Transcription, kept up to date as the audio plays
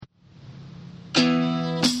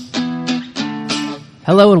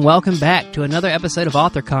Hello and welcome back to another episode of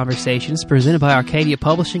Author Conversations presented by Arcadia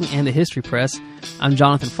Publishing and the History Press. I'm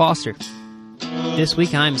Jonathan Foster. This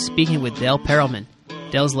week I'm speaking with Dale Perelman.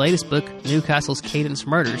 Dale's latest book, Newcastle's Cadence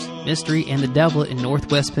Murders, Mystery and the Devil in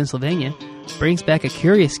Northwest Pennsylvania, brings back a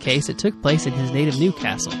curious case that took place in his native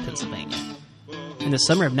Newcastle, Pennsylvania. In the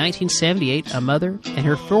summer of 1978, a mother and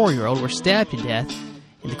her 4-year-old were stabbed to death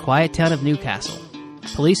in the quiet town of Newcastle.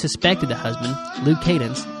 Police suspected the husband, Luke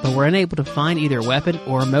Cadence, but were unable to find either a weapon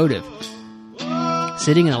or a motive.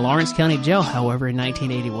 Sitting in a Lawrence County jail, however, in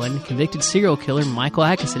 1981, convicted serial killer Michael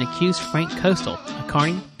Atkinson accused Frank Coastal, a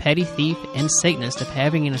carny, petty thief, and Satanist, of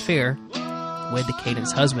having an affair with the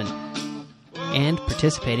Cadence husband and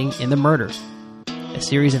participating in the murder. A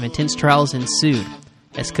series of intense trials ensued,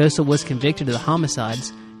 as Coastal was convicted of the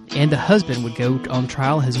homicides, and the husband would go on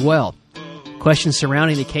trial as well. Questions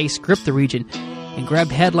surrounding the case gripped the region and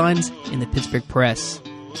grabbed headlines in the Pittsburgh press.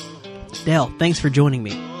 Dale, thanks for joining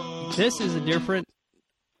me. This is a different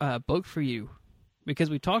book for you, because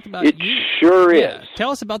we talked about it. Sure is.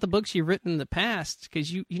 Tell us about the books you've written in the past,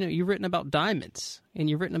 because you've written about diamonds and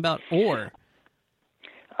you've written about ore.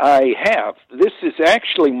 I have. This is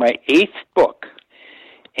actually my 8th book,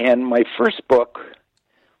 and my first book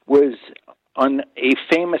was on a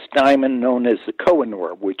famous diamond known as the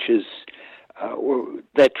Kohinoor, which is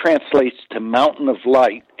that translates to Mountain of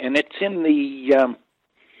Light, and it's in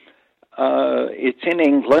it's in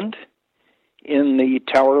England, in the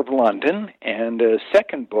Tower of London. And a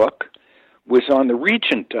second book was on the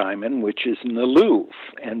Regent diamond, which is in the Louvre,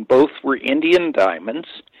 and both were Indian diamonds.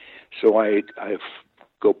 So I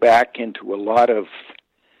go back into a lot of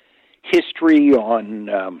history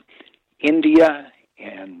on India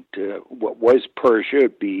and what was Persia,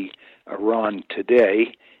 would be Iran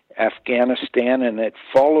today, Afghanistan, and it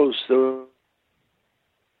follows the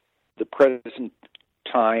present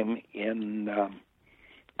time in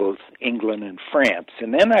both England and France.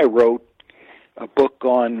 And then I wrote a book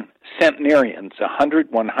on centenarians,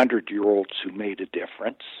 100-100-year-olds who made a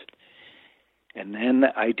difference. And then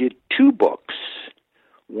I did 2 books.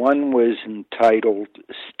 One was entitled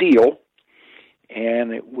Steel,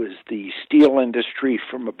 and it was the steel industry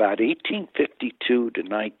from about 1852 to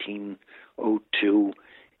 1902.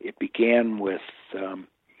 It began with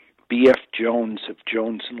B.F. Jones of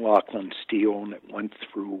Jones and Laughlin Steel, and it went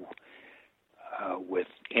through with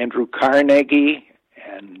Andrew Carnegie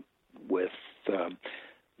and with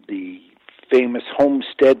the famous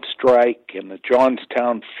Homestead Strike and the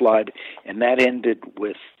Johnstown Flood, and that ended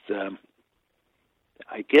with,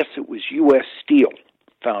 I guess it was U.S. Steel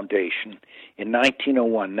Foundation in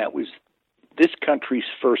 1901. That was this country's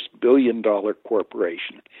first billion-dollar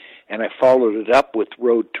corporation, and I followed it up with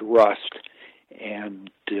Road to Rust, and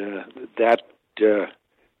that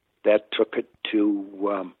took it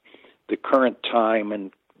to the current time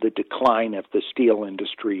and the decline of the steel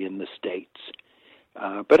industry in the States.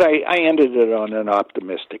 But I ended it on an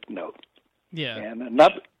optimistic note. Yeah.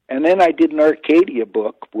 And then I did an Arcadia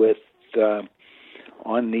book with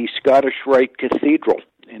on the Scottish Rite Cathedral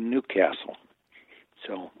in Newcastle.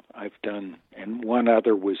 So I've done, and one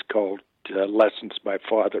other was called Lessons My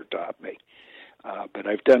Father Taught Me. But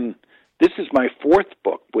I've done, this is my 4th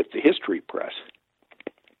book with the History Press.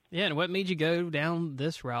 Yeah, and what made you go down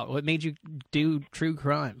this route? What made you do true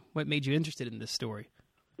crime? What made you interested in this story?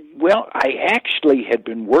 Well, I actually had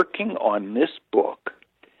been working on this book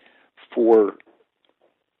for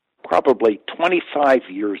probably 25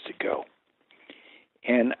 years ago.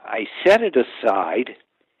 And I set it aside,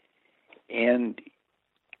 and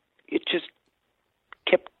it just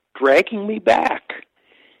kept dragging me back.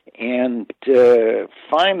 And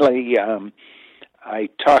finally, I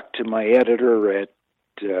talked to my editor at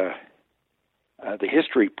the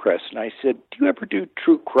History Press, and I said, "Do you ever do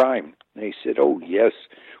true crime?" And they said, "Oh, yes,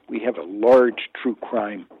 we have a large true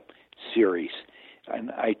crime series." And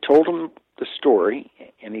I told him the story,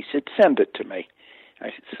 and he said, "Send it to me."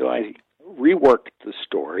 So I reworked the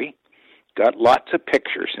story, got lots of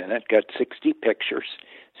pictures in it, got 60 pictures,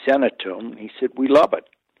 sent it to him, and he said, "We love it."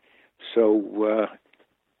 So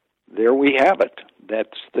there we have it.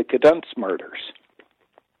 That's the Cadence Murders.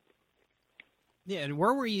 Yeah, and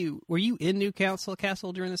where were you? Were you in Newcastle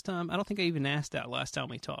during this time? I don't think I even asked that last time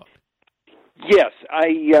we talked. Yes,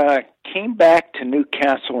 I came back to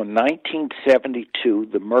Newcastle in 1972.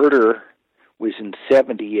 The murder was in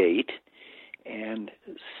 78, and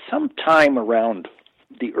sometime around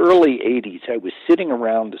the early 80s, I was sitting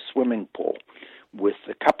around a swimming pool with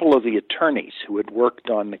a couple of the attorneys who had worked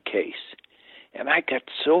on the case, and I got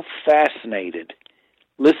so fascinated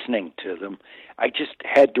listening to them, I just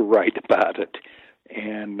had to write about it.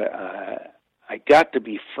 And I got to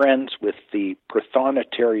be friends with the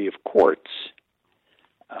Prothonotary of Courts,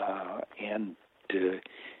 and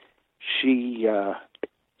she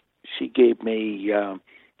gave me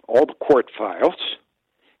all the court files,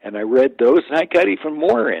 and I read those, and I got even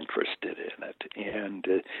more interested in it.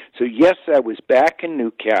 And so, yes, I was back in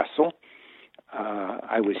Newcastle.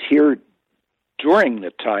 I was here during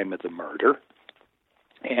the time of the murder,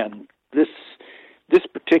 and this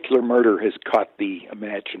particular murder has caught the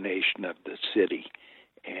imagination of the city,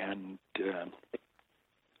 and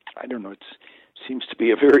I don't know, it seems to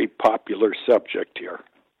be a very popular subject here.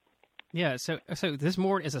 Yeah, so this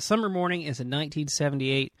morning is a summer morning. It's in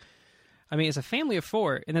 1978. I mean, it's a family of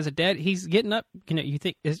four, and there's a dad. He's getting up. You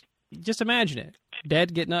think just imagine it.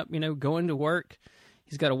 Dad getting up. Going to work.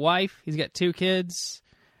 He's got a wife. He's got two kids.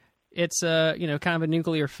 It's kind of a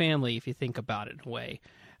nuclear family if you think about it in a way.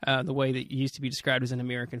 The way that it used to be described as an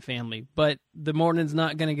American family. But the morning's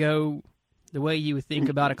not going to go the way you would think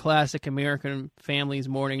about a classic American family's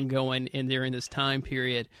morning going in during this time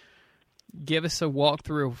period. Give us a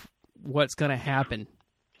walkthrough of what's going to happen.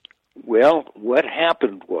 Well, what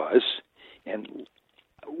happened was, and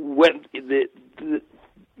when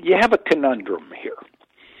you have a conundrum here.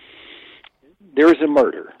 There's a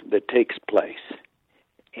murder that takes place,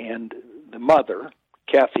 and the mother,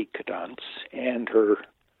 Kathy Kadunce, and her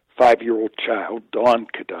 5-year-old child, Dawn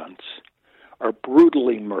Kadunce, are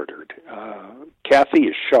brutally murdered. Kathy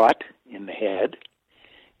is shot in the head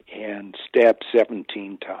and stabbed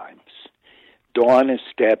 17 times. Dawn is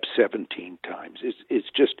stabbed 17 times. It's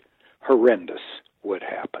just horrendous what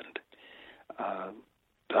happened.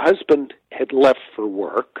 The husband had left for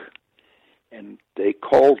work, and they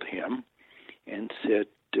called him and said,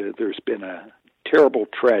 there's been a terrible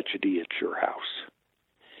tragedy at your house.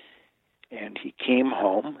 And he came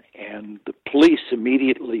home, and the police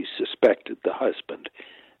immediately suspected the husband.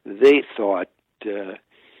 They thought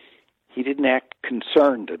he didn't act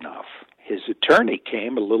concerned enough. His attorney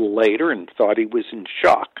came a little later and thought he was in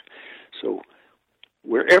shock. So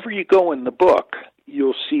wherever you go in the book,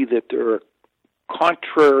 you'll see that there are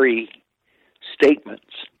contrary statements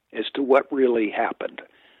as to what really happened.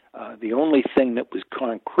 The only thing that was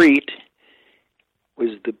concrete was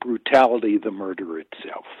the brutality of the murder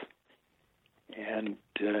itself. And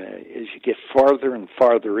as you get farther and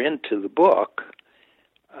farther into the book,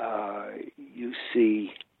 you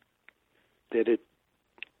see that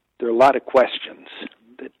there are a lot of questions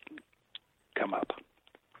that come up.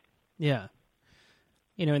 Yeah.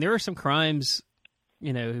 And there are some crimes,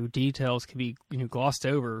 details can be, glossed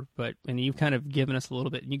over, and you've kind of given us a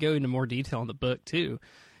little bit, and you go into more detail in the book too.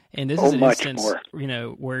 And this is an instance, more.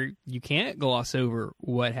 Where you can't gloss over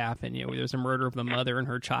what happened. Where there's a murder of the mother and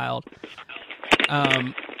her child.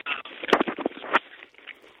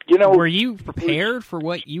 Were you prepared for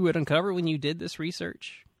what you would uncover when you did this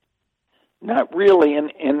research? Not really,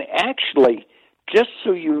 and actually, just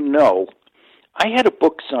so you know, I had a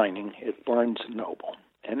book signing at Barnes & Noble,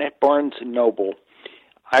 and at Barnes & Noble,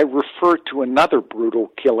 I refer to another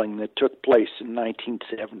brutal killing that took place in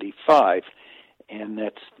 1975, and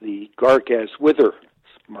that's the Gargaz Withers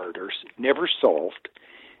murders, never solved.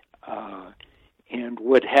 And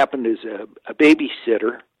what happened is a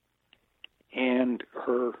babysitter and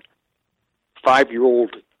her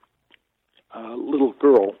 5-year-old little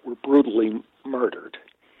girl were brutally murdered.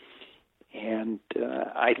 And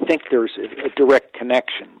I think there's a direct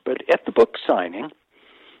connection. But at the book signing,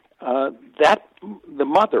 the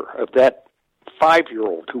mother of that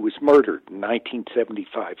 5-year-old who was murdered in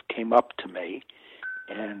 1975 came up to me,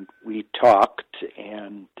 and we talked,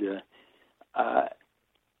 and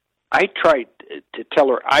I tried to tell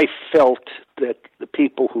her I felt that the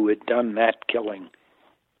people who had done that killing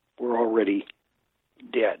were already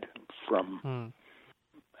dead from...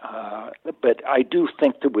 but I do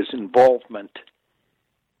think there was involvement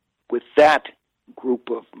with that group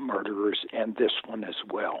of murderers and this one as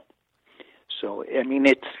well. So, I mean,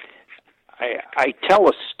 I tell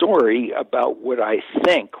a story about what I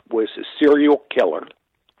think was a serial killer,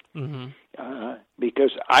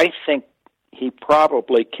 because I think he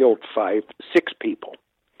probably killed 6 people.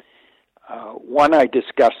 One I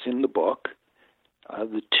discuss in the book,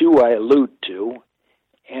 the 2 I allude to,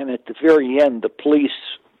 and at the very end, the police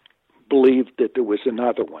believed that there was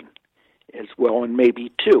another one as well, and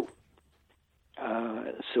maybe 2.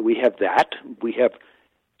 So we have that. We have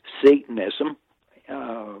Satanism,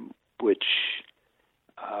 which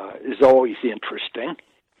is always interesting.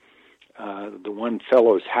 The one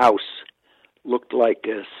fellow's house looked like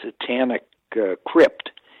a satanic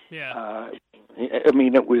crypt. Yeah. I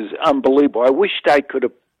mean, it was unbelievable. I wished I could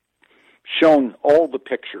have shown all the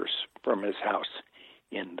pictures from his house.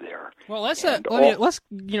 in there. Well, let's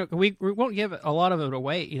we won't give a lot of it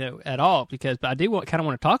away, at all, because but I do kind of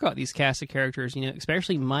want to talk about these cast of characters,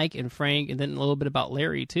 especially Mike and Frank, and then a little bit about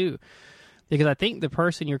Larry too, because I think the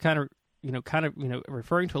person you're kind of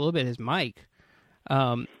referring to a little bit is Mike.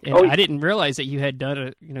 I didn't realize that you had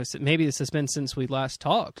done maybe this has been since we last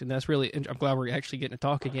talked, and that's really, I'm glad we're actually getting to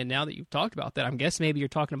talk again now that you've talked about that. I'm guessing maybe you're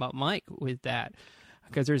talking about Mike with that,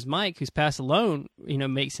 because there's Mike who's passed alone,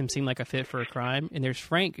 makes him seem like a fit for a crime, and there's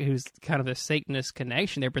Frank who's kind of a Satanist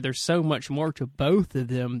connection there, but there's so much more to both of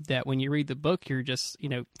them that when you read the book, you're just,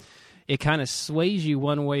 it kind of sways you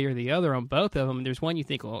one way or the other on both of them. There's one you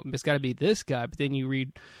think, well, it's got to be this guy, but then you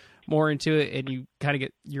read more into it, and you kind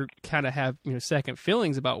of have second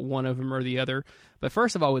feelings about one of them or the other. But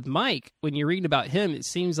first of all, with Mike, when you're reading about him, it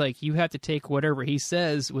seems like you have to take whatever he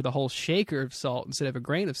says with a whole shaker of salt instead of a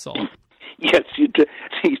grain of salt. Yes, you do.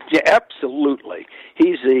 Absolutely.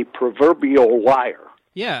 He's a proverbial liar.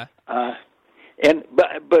 Yeah.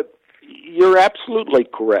 But you're absolutely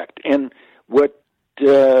correct. And what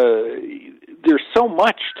there's so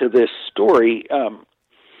much to this story. I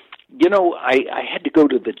had to go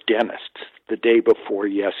to the dentist the day before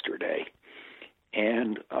yesterday,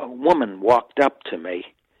 and a woman walked up to me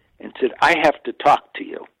and said, "I have to talk to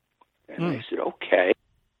you." And I said, "Okay."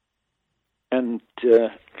 And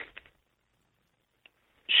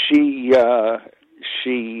she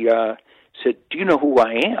said, "Do you know who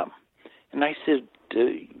I am?" And I said,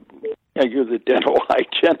 "Yeah, you're the dental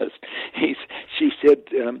hygienist." She said,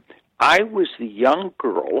 "I was the young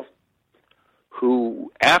girl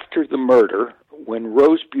who, after the murder, when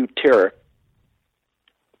Rose Buteric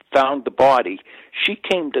found the body, she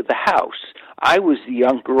came to the house. I was the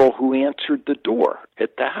young girl who answered the door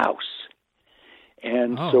at the house."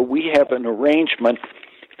 And so we have an arrangement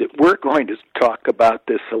that we're going to talk about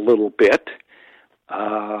this a little bit.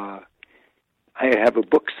 I have a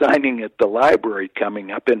book signing at the library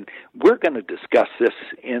coming up, and we're going to discuss this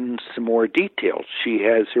in some more detail. She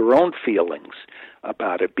has her own feelings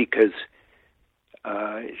about it because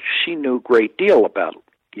she knew a great deal about,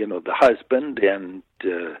 the husband and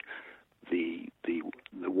the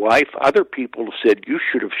wife. Other people said you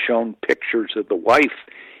should have shown pictures of the wife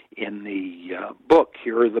in the book.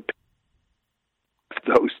 Here are the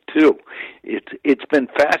those two. It's been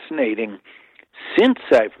fascinating since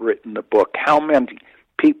I've written the book how many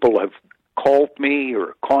people have called me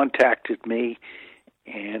or contacted me,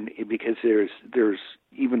 and because there's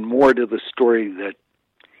even more to the story that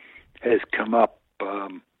has come up,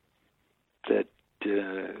 that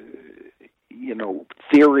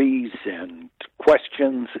theories and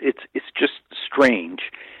questions. It's just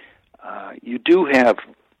strange. You do have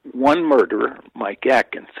one murderer, Mike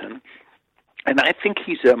Atkinson, and I think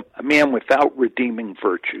he's a man without redeeming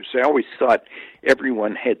virtues. I always thought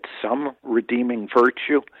everyone had some redeeming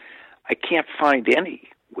virtue. I can't find any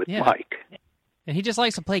with Mike. And he just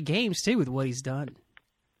likes to play games, too, with what he's done.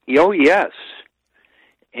 Oh, yes.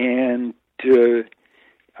 And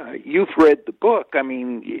you've read the book. I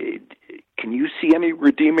mean, can you see any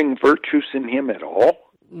redeeming virtues in him at all?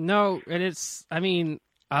 No, and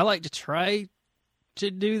I like to try to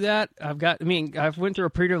do that. I've went through a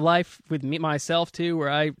period of life with myself too, where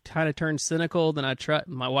I kind of turned cynical. Then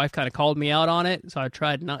my wife kind of called me out on it, so I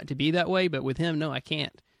tried not to be that way. But with him, no, I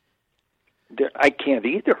can't. I can't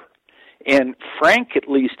either. And Frank at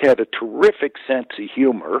least had a terrific sense of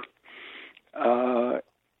humor.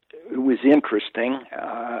 It was interesting.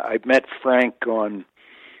 I've met Frank on,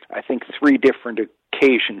 I think, 3 different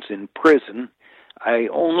occasions in prison. I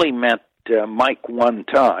only met Mike one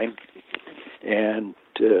time. And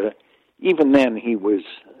even then, he was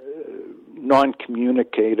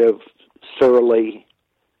non-communicative, surly,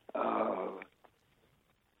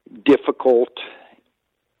 difficult.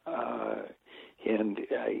 And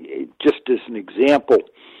just as an example,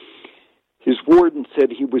 his warden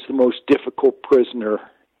said he was the most difficult prisoner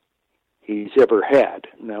he's ever had.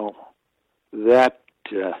 Now, that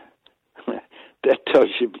tells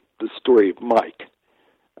you the story of Mike.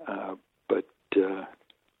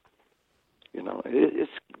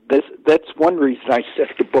 That's one reason I set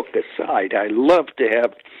the book aside. I love to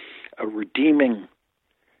have a redeeming,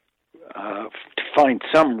 to find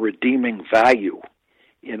some redeeming value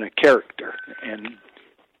in a character, and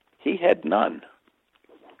he had none.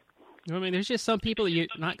 There's just some people that you're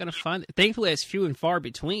not going to find. Thankfully, it's few and far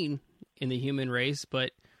between in the human race,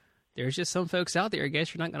 but there's just some folks out there, I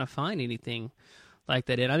guess, you're not going to find anything like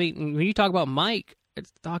that. And when you talk about Mike,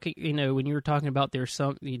 it's talking, when you were talking about there's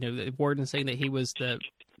some, the warden saying that he was the,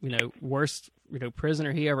 worst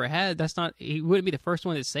prisoner he ever had. That's not. He wouldn't be the first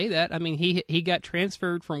one to say that. I mean, he got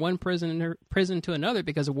transferred from one prison to another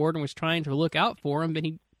because a warden was trying to look out for him, but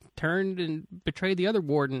he turned and betrayed the other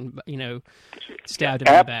warden. Stabbed him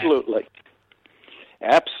in the back.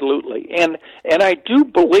 Absolutely, and I do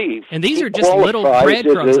believe. And these are just little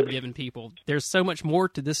breadcrumbs of giving people. There's so much more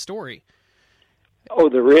to this story. Oh,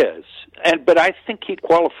 there is, but I think he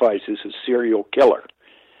qualifies as a serial killer,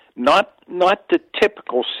 not the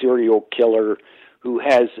typical serial killer who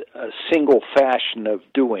has a single fashion of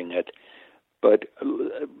doing it, but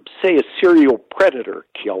say a serial predator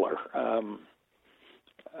killer.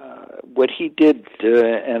 What he did,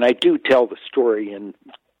 and I do tell the story in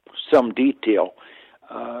some detail,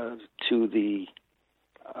 to the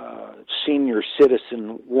senior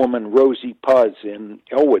citizen woman Rosie Puz in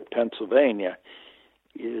Elwood, Pennsylvania,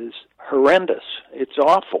 is horrendous. It's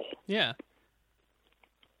awful. Yeah.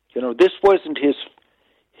 This wasn't his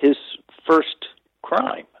first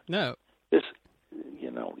crime. No.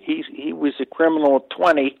 He was a criminal at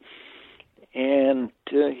 20, and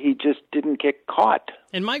he just didn't get caught.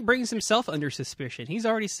 And Mike brings himself under suspicion. He's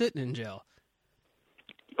already sitting in jail.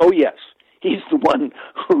 Oh, yes. He's the one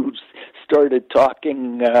who started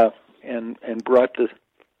talking and brought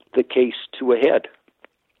the case to a head.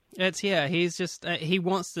 He's just he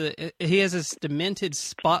wants to. He has this demented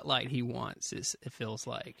spotlight. He wants. It feels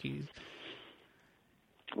like he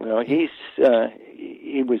was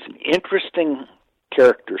an interesting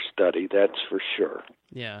character study. That's for sure.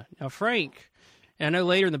 Yeah. Now, Frank, and I know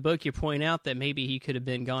later in the book you point out that maybe he could have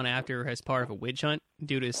been gone after as part of a witch hunt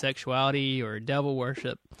due to his sexuality or devil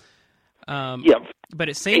worship. But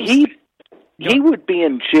it seems he would be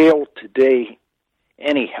in jail today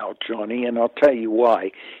anyhow, Johnny, and I'll tell you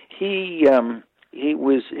why. He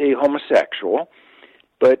was a homosexual,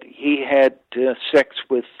 but he had sex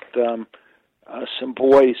with some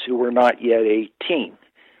boys who were not yet 18,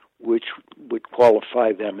 which would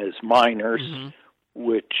qualify them as minors,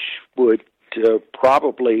 which would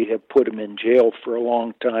probably have put him in jail for a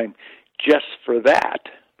long time just for that.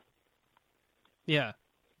 Yeah.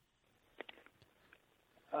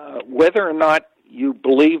 Whether or not you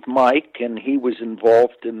believe Mike and he was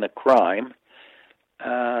involved in the crime,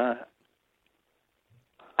 I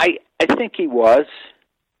think he was.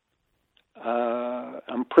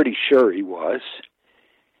 I'm pretty sure he was,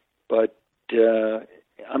 but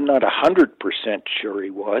I'm not 100% sure he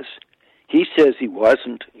was. He says he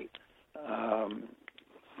wasn't.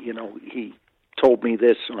 He told me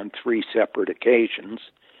this on 3 separate occasions,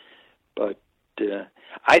 but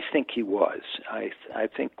I think he was. I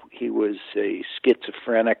think he was a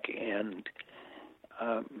schizophrenic, and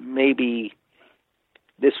maybe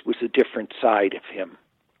this was a different side of him,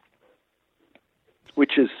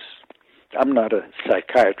 which is, I'm not a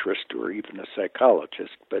psychiatrist or even a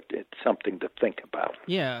psychologist, but it's something to think about.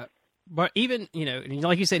 Yeah, but even,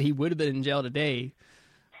 like you said, he would have been in jail today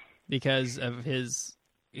because of his...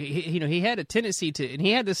 He had a tendency to, and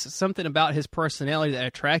he had this something about his personality that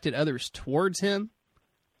attracted others towards him.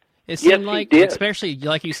 It seemed like, especially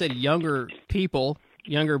like you said, younger people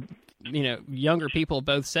of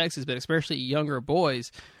both sexes, but especially younger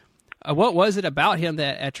boys. What was it about him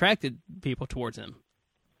that attracted people towards him?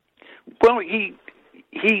 Well, he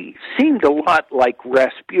seemed a lot like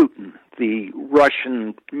Rasputin, the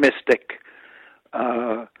Russian mystic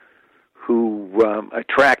who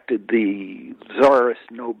attracted the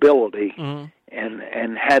Tsarist nobility and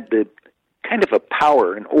had the kind of a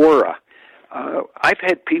power, an aura. I've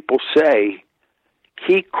had people say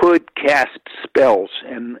he could cast spells,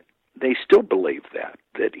 and they still believe that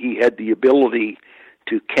he had the ability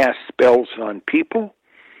to cast spells on people,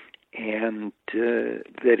 and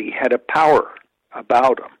that he had a power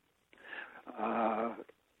about him. I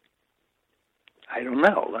don't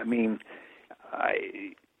know. I mean,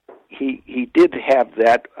 he did have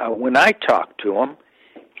that. When I talked to him,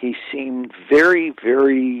 he seemed very,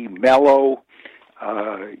 very mellow.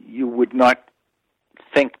 You would not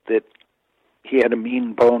think that he had a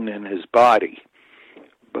mean bone in his body,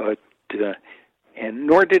 but and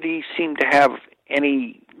nor did he seem to have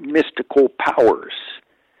any mystical powers.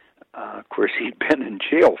 Of course, he'd been in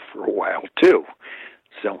jail for a while too,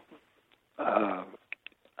 so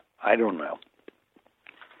I don't know.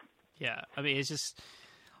 Yeah, I mean, it's just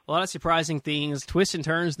a lot of surprising things, twists and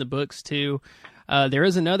turns in the books too. There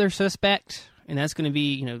is another suspect, and that's going to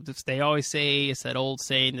be, they always say, it's that old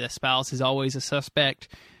saying, the spouse is always a suspect.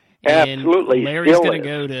 Absolutely. And Larry's going to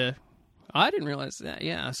go to, I didn't realize that,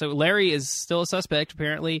 yeah. So Larry is still a suspect,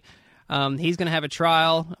 apparently. He's going to have a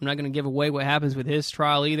trial. I'm not going to give away what happens with his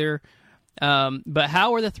trial either. But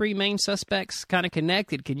how are the 3 main suspects kind of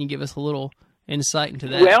connected? Can you give us a little insight into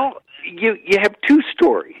that? Well, you have two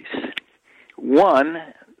stories. One,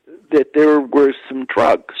 that there were some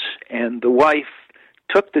drugs, and the wife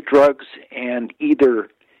took the drugs and either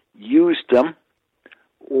used them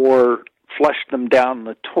or flushed them down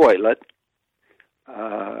the toilet.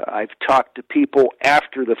 I've talked to people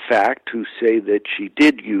after the fact who say that she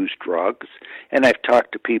did use drugs, and I've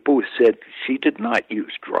talked to people who said she did not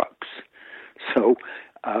use drugs. So,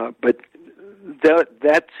 but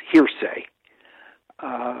that's hearsay.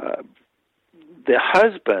 The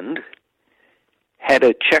husband had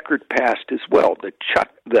a checkered past as well.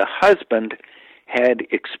 The husband had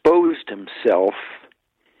exposed himself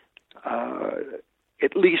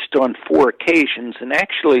at least on 4 occasions, and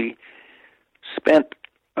actually spent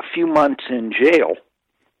a few months in jail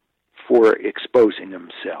for exposing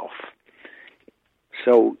himself.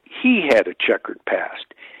 So he had a checkered past.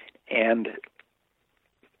 And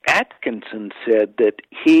Atkinson said that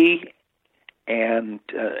he and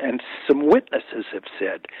some witnesses have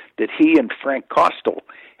said that he and Frank Costel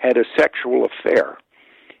had a sexual affair.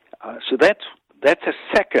 So that's a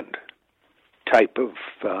second type of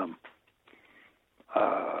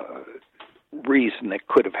reason that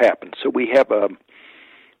could have happened. So we have a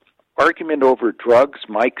argument over drugs.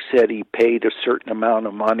 Mike said he paid a certain amount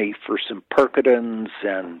of money for some Percodins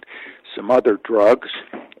and some other drugs,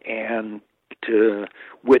 and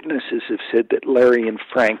witnesses have said that Larry and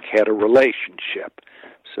Frank had a relationship.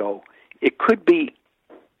 So it could be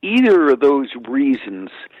either of those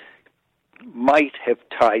reasons might have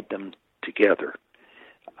tied them together.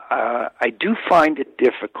 I do find it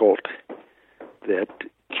difficult that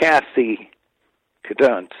Kathy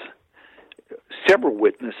Kadunz, several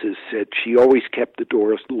witnesses said she always kept the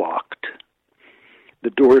doors locked.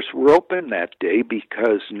 The doors were open that day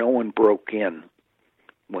because no one broke in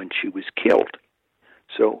when she was killed.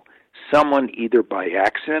 So someone either by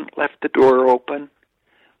accident left the door open,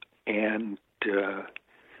 and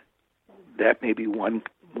that may be one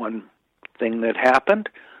thing that happened,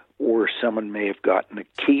 or someone may have gotten a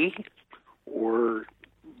key, or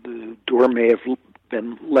the door may have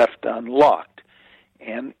been left unlocked.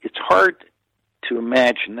 And it's hard to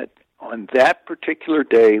imagine that on that particular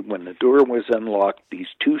day when the door was unlocked, these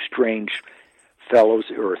two strange fellows,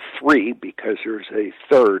 or 3, because there's a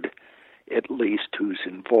third at least who's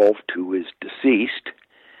involved who is deceased,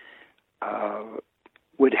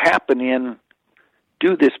 would happen in,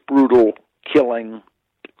 do this brutal killing,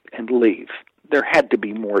 and leave. There had to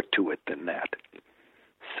be more to it than that.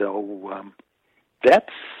 So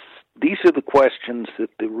these are the questions that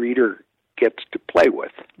the reader gets to play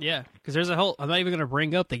with. Yeah, because there's a whole... I'm not even going to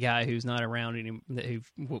bring up the guy who's not around anymore,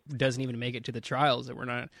 who doesn't even make it to the trials that we're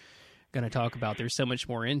not going to talk about. There's so much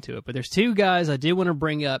more into it. But there's 2 guys I did want to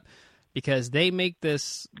bring up because they make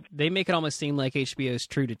it almost seem like HBO's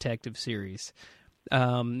True Detective series.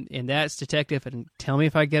 And that's Detective, and tell me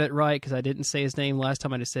if I get it right, because I didn't say his name last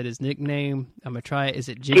time. I just said his nickname. I'm going to try it. Is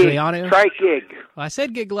it Gigliano? Try Gig. Well, I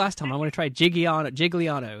said Gig last time. I'm going to try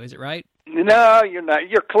Gigliano. Is it right? No, you're not.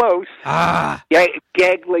 You're close. Gagliardo.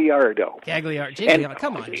 Gigliano.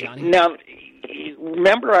 Come on, Johnny. Now,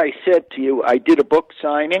 remember I said to you I did a book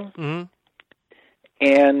signing,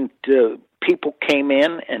 and people came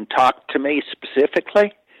in and talked to me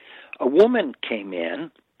specifically? A woman came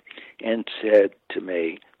in and said to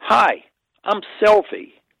me, "Hi, I'm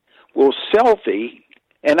Selvey." Well, Selvey,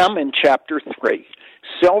 and I'm in Chapter 3,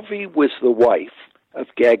 Selvey was the wife of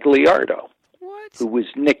Gagliardo, who was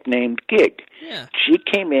nicknamed Gig. Yeah. She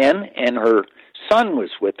came in, and her son was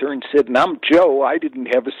with her, and said, "And I'm Joe, I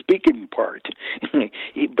didn't have a speaking part."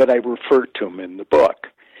 But I referred to him in the book.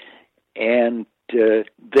 And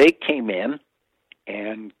they came in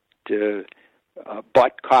and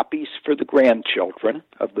bought copies for the grandchildren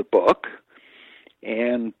of the book,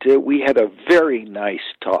 and we had a very nice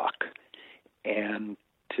talk. And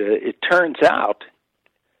it turns out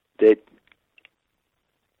that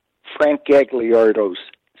Frank Gagliardo's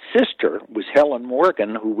sister was Helen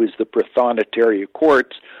Morgan, who was the Prothonotary of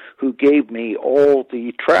Courts, who gave me all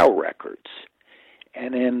the trial records.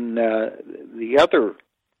 And then the other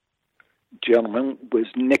gentleman was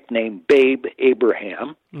nicknamed Babe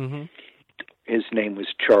Abraham. Mm-hmm. His name was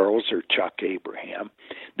Charles or Chuck Abraham.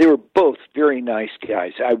 They were both very nice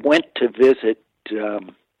guys. I went to visit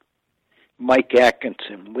Mike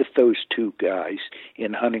Atkinson with those 2 guys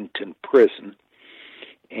in Huntington Prison,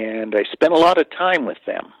 and I spent a lot of time with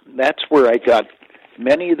them. That's where I got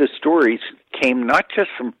many of the stories came not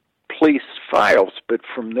just from police files, but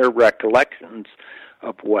from their recollections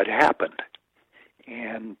of what happened.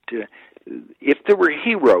 And if there were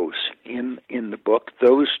heroes in the book,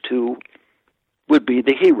 those 2 would be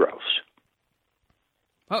the heroes.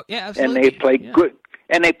 Oh, yeah, absolutely. And they played good,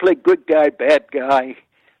 And they played good guy, bad guy,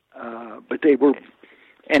 but they were...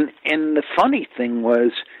 And the funny thing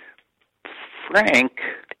was, Frank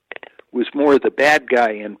was more the bad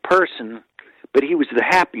guy in person, but he was the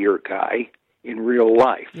happier guy in real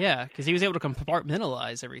life. Yeah, because he was able to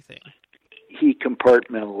compartmentalize everything. He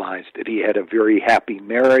compartmentalized it. He had a very happy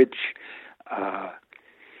marriage.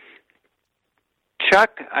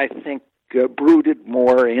 Chuck, I think, brooded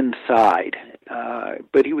more inside,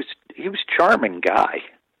 but he was a charming guy,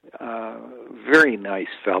 very nice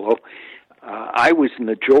fellow. I was in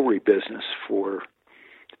the jewelry business for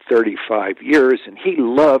 35 years, and he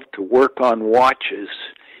loved to work on watches.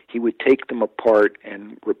 He would take them apart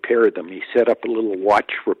and repair them. He set up a little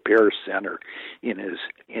watch repair center in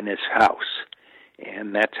his house,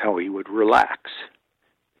 and that's how he would relax.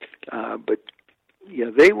 But yeah,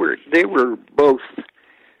 they were both,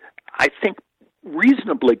 I think,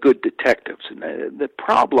 reasonably good detectives. And the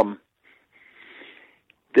problem,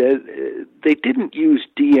 they didn't use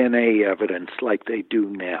DNA evidence like they do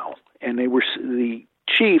now, and the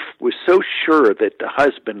chief was so sure that the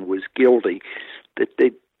husband was guilty that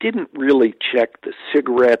they didn't really check the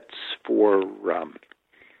cigarettes for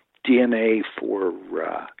DNA, for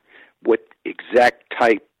what exact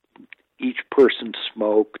type each person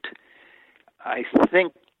smoked. I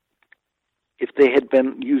think if they had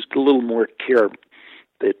been used a little more care,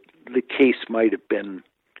 that the case might have been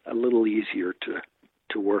a little easier to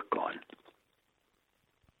work on.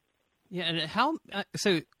 Yeah, and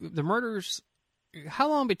so the murders, how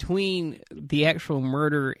long between the actual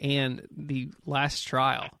murder and the last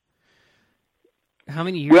trial? How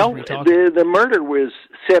many years were we talking? The murder was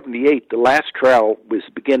 1978. The last trial was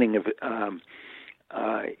beginning of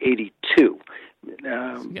 1982. So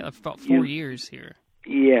you got about 4 years here.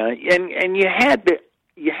 Yeah, and you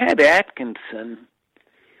had Atkinson.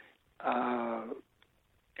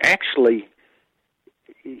 Actually,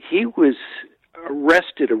 he was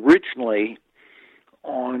arrested originally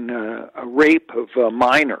on a rape of a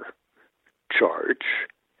minor charge,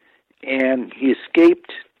 and he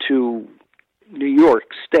escaped to New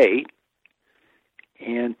York State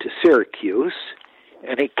and to Syracuse,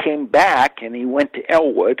 and he came back and he went to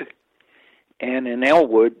Elwood, and in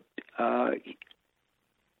Elwood,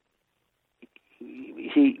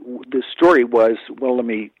 the story was, well, let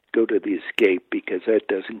me go to the escape because that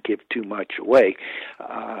doesn't give too much away.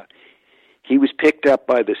 He was picked up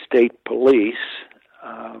by the state police.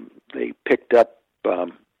 They picked up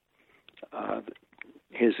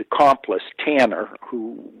his accomplice, Tanner,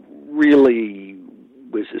 who really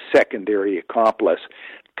was a secondary accomplice,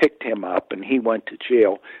 picked him up, and he went to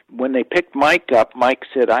jail. When they picked Mike up, Mike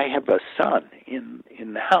said, I have a son in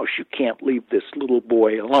the house. You can't leave this little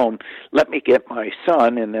boy alone. Let me get my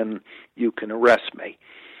son, and then you can arrest me.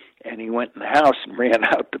 And he went in the house and ran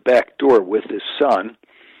out the back door with his son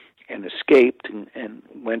and escaped and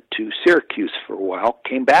went to Syracuse for a while,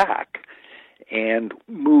 came back, and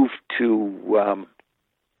moved to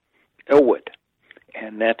Elwood.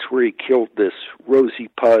 And that's where he killed this Rosie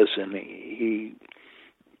Puz, and he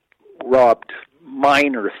robbed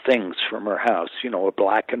minor things from her house, a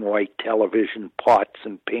black and white television, pots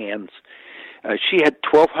and pans. She had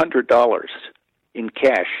 $1,200 in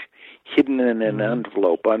cash hidden in an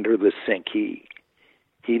envelope under the sink. He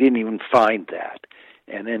didn't even find that.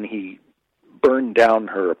 And then he burned down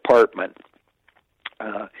her apartment.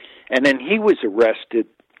 And then he was arrested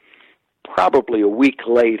probably a week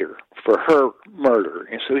later for her murder.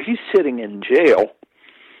 And so he's sitting in jail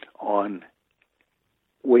on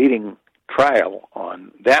waiting trial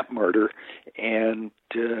on that murder. And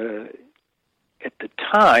at the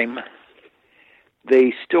time,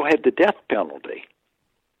 they still had the death penalty.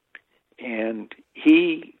 And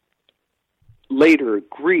he later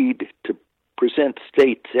agreed to present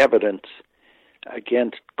state's evidence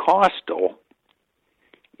against Costal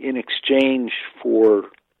in exchange for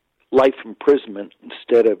life imprisonment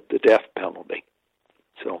instead of the death penalty.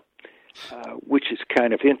 So, which is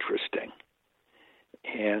kind of interesting.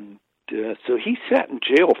 And so he sat in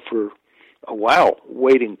jail for a while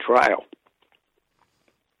waiting trial.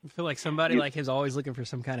 I feel like somebody like him is always looking for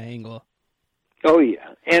some kind of angle. Oh,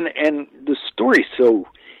 yeah. And the story's so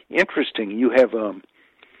interesting. You have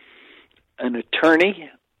an attorney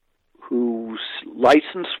whose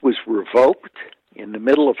license was revoked in the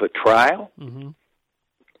middle of a trial. Mm-hmm.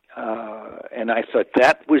 And I thought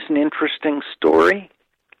that was an interesting story.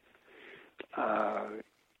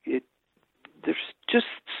 There's just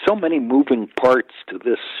so many moving parts to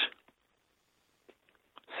this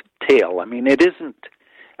tale. I mean, it isn't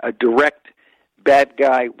a direct bad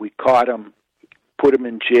guy, we caught him, put him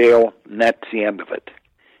in jail, and that's the end of it.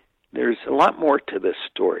 There's a lot more to this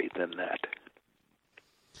story than that.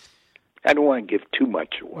 I don't want to give too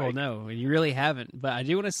much away. Well, no, you really haven't. But I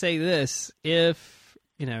do want to say this: if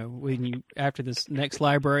when you after this next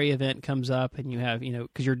library event comes up, and you have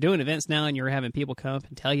because you're doing events now, and you're having people come up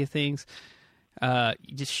and tell you things,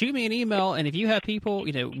 just shoot me an email. And if you have people,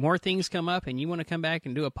 more things come up, and you want to come back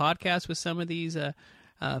and do a podcast with some of these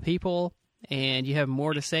people, and you have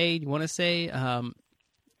more to say, you want to say,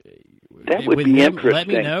 that would be interesting. Let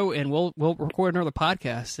me know, and we'll record another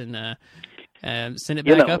podcast and send it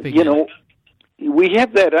back up again. We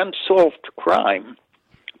have that unsolved crime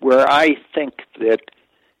where I think that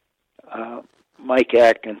Mike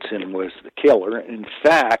Atkinson was the killer. In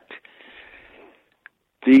fact,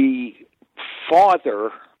 the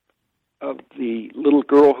father of the little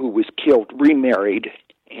girl who was killed remarried,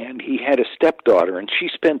 and he had a stepdaughter, and she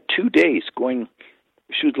spent 2 days going.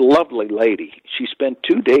 She was a lovely lady. She spent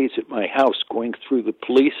 2 days at my house going through the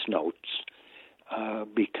police notes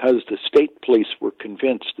because the state police were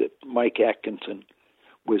convinced that Mike Atkinson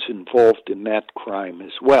was involved in that crime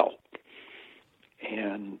as well.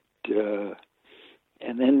 And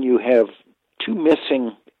then you have 2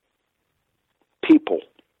 missing people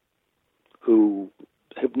whose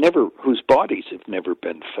bodies have never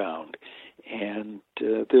been found. And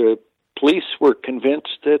the police were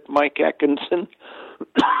convinced that Mike Atkinson,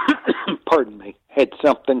 pardon me, had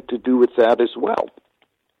something to do with that as well.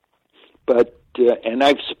 But, and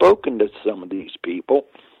I've spoken to some of these people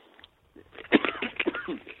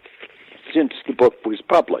since the book was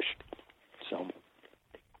published. So,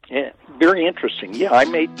 yeah, very interesting. Yeah, I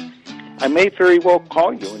may very well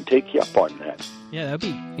call you and take you up on that. Yeah, that would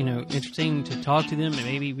be, interesting to talk to them, and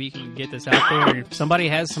maybe we can get this out there. If somebody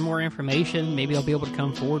has some more information, maybe I'll be able to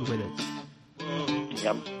come forward with it.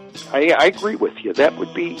 Yeah, I agree with you. That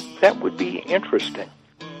would be interesting.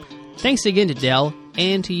 Thanks again to Del,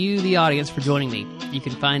 and to you, the audience, for joining me. You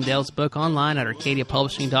can find Del's book online at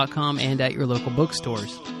arcadiapublishing.com and at your local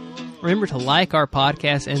bookstores. Remember to like our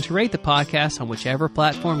podcast and to rate the podcast on whichever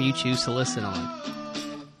platform you choose to listen on.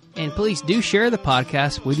 And please do share the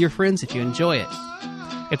podcast with your friends if you enjoy it.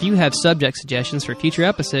 If you have subject suggestions for future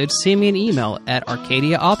episodes, send me an email at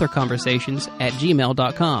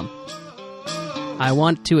arcadiaauthorconversations@gmail.com. I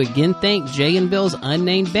want to again thank Jay and Bill's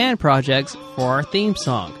Unnamed Band Projects for our theme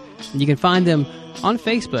song. You can find them on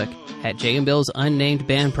Facebook at Jay and Bill's Unnamed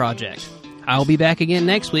Band Project. I'll be back again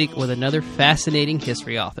next week with another fascinating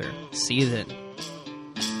history author. See you then.